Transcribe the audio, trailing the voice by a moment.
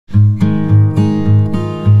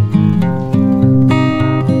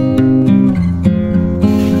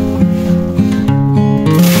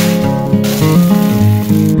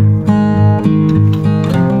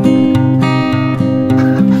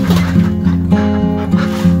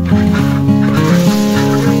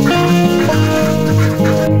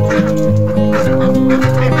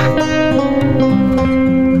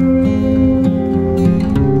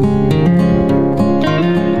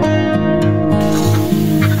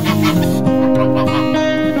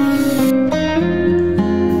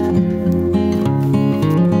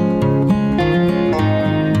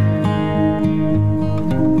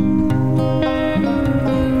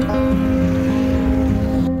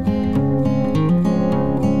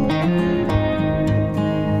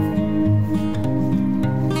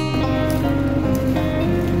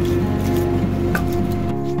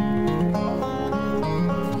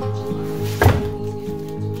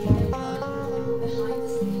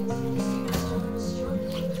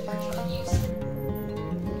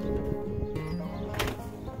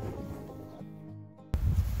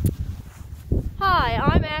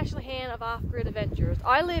off-grid adventures.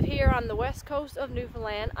 I live here on the west coast of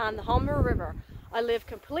Newfoundland on the Humber River. I live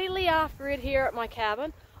completely off-grid here at my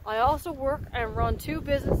cabin. I also work and run two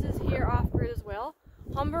businesses here off-grid as well.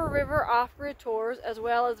 Humber River Off-Grid Tours as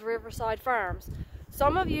well as Riverside Farms.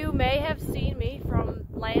 Some of you may have seen me from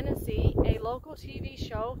Land and Sea, a local TV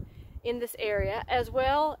show in this area, as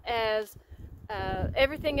well as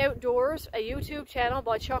Everything Outdoors, a YouTube channel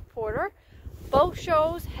by Chuck Porter. Both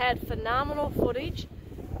shows had phenomenal footage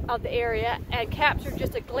of the area and captured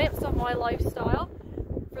just a glimpse of my lifestyle.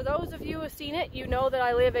 For those of you who have seen it, you know that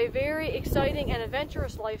I live a very exciting and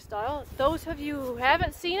adventurous lifestyle. Those of you who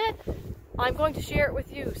haven't seen it, I'm going to share it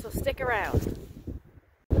with you, so stick around.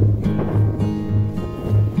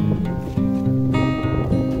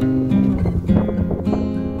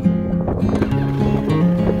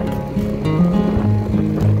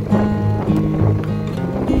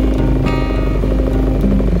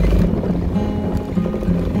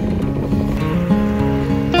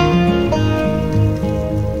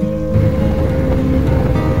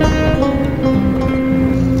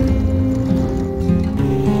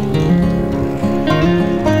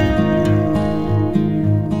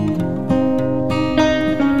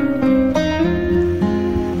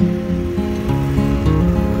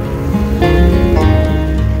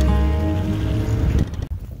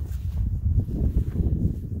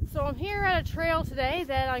 Trail today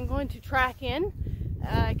that I'm going to track in.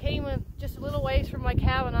 I came just a little ways from my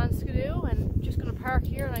cabin on Skidoo and just going to park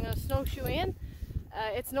here and I'm going to snowshoe in.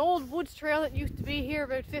 It's an old woods trail that used to be here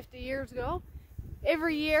about 50 years ago.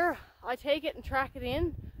 Every year I take it and track it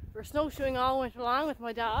in. We're snowshoeing all winter long with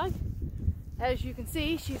my dog. As you can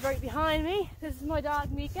see, she's right behind me. This is my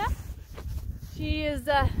dog Mika. She is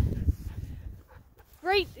a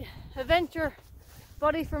great adventure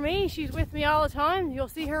buddy for me. She's with me all the time. You'll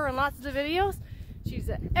see her in lots of the videos. She's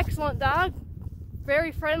an excellent dog,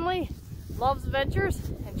 very friendly, loves adventures,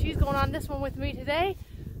 and she's going on this one with me today.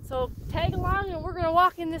 So tag along and we're going to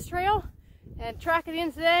walk in this trail and track it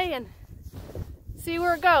in today and see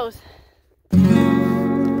where it goes.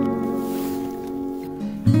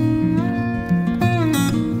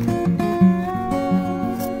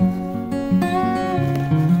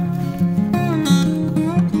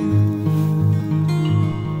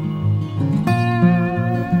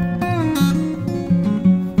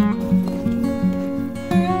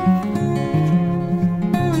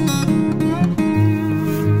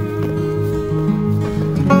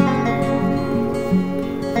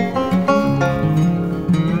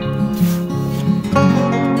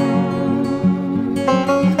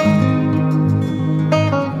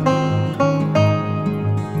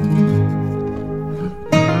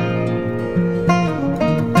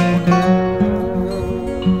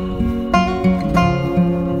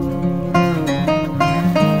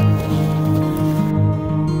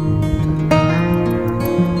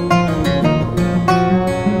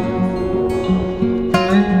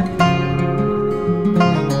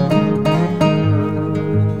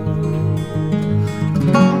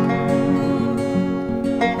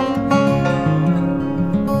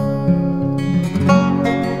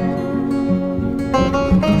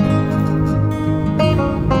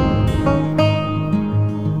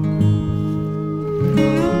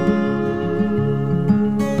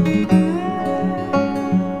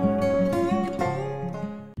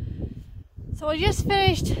 So I just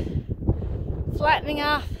finished flattening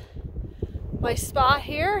off my spot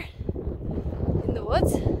here in the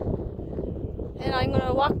woods, and I'm going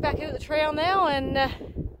to walk back out the trail now, and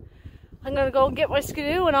I'm going to go and get my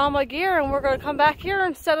Skidoo and all my gear, and we're going to come back here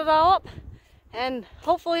and set it all up, and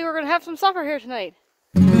hopefully we're going to have some supper here tonight.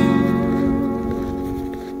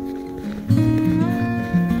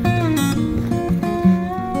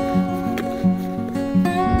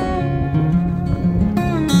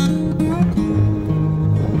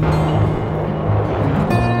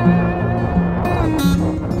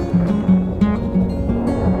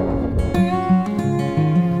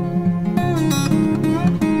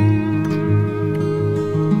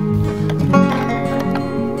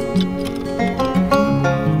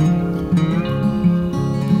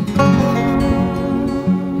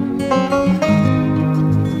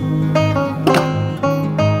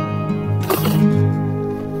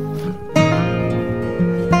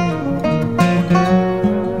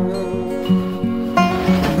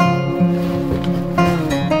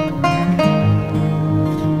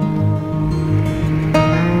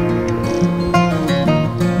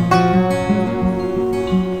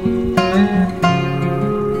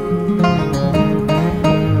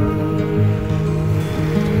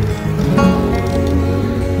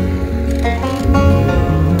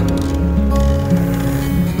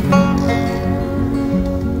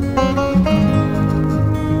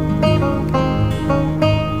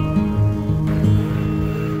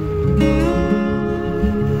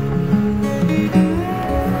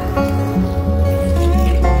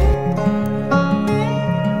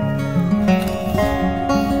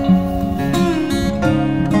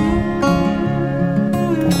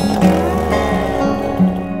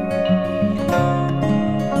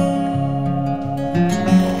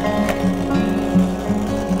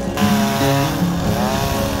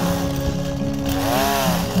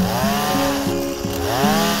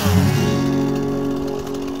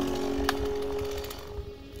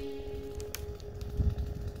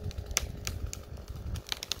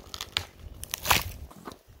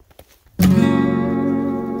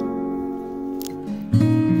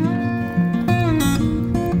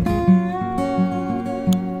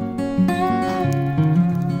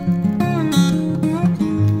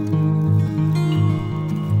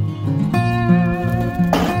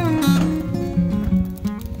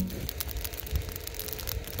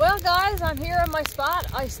 Guys, I'm here on my spot.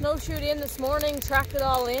 I snowshoed in this morning, tracked it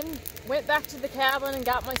all in, went back to the cabin and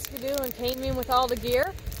got my skidoo and came in with all the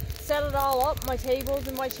gear, set it all up, my tables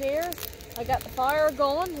and my chairs. I got the fire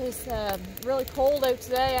going. It's really cold out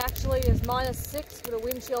today. Actually, it's -6 with a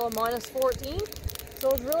wind chill of -14,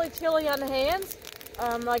 so it's really chilly on the hands.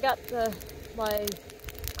 I got my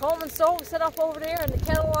Coleman stove set up over there and the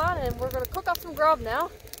kettle on, and we're going to cook up some grub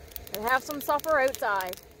now and have some supper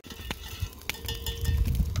outside.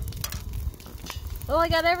 Well, I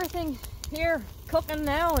got everything here cooking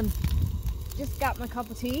now and just got my cup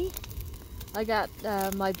of tea. I got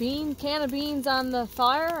my can of beans on the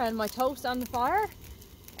fire and my toast on the fire.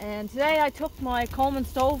 And today I took my Coleman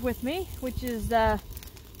stove with me, which is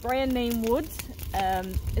brand name Woods.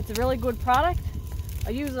 It's a really good product.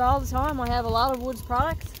 I use it all the time. I have a lot of Woods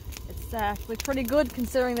products. It's actually pretty good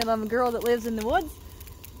considering that I'm a girl that lives in the woods.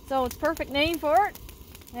 So it's a perfect name for it.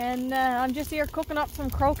 And I'm just here cooking up some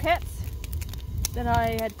croquettes that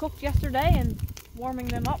I had cooked yesterday and warming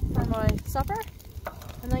them up for my supper.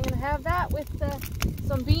 And I'm going to have that with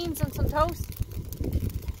some beans and some toast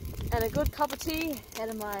and a good cup of tea out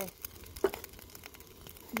of my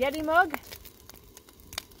Yeti mug.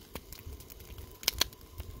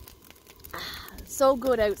 So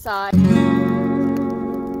good outside.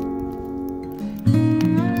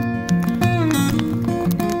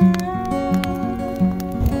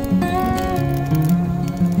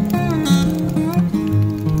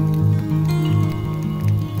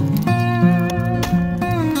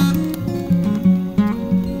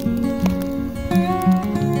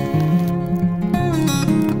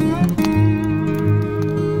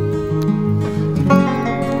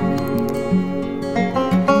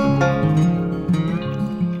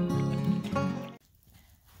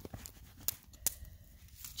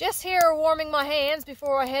 Just here warming my hands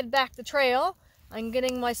before I head back the trail. I'm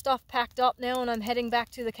getting my stuff packed up now and I'm heading back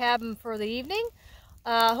to the cabin for the evening.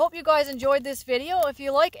 I hope you guys enjoyed this video. If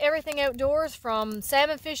you like everything outdoors, from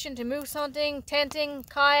salmon fishing to moose hunting, tenting,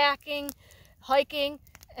 kayaking, hiking,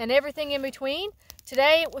 and everything in between,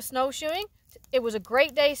 today it was snowshoeing. It was a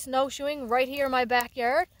great day snowshoeing right here in my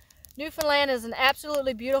backyard. Newfoundland is an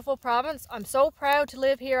absolutely beautiful province. I'm so proud to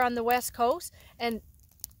live here on the West Coast, and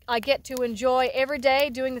I get to enjoy every day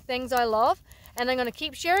doing the things I love, and I'm going to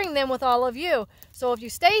keep sharing them with all of you. So if you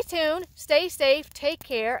stay tuned, stay safe, take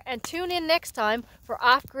care, and tune in next time for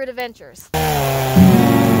Off-Grid Adventures.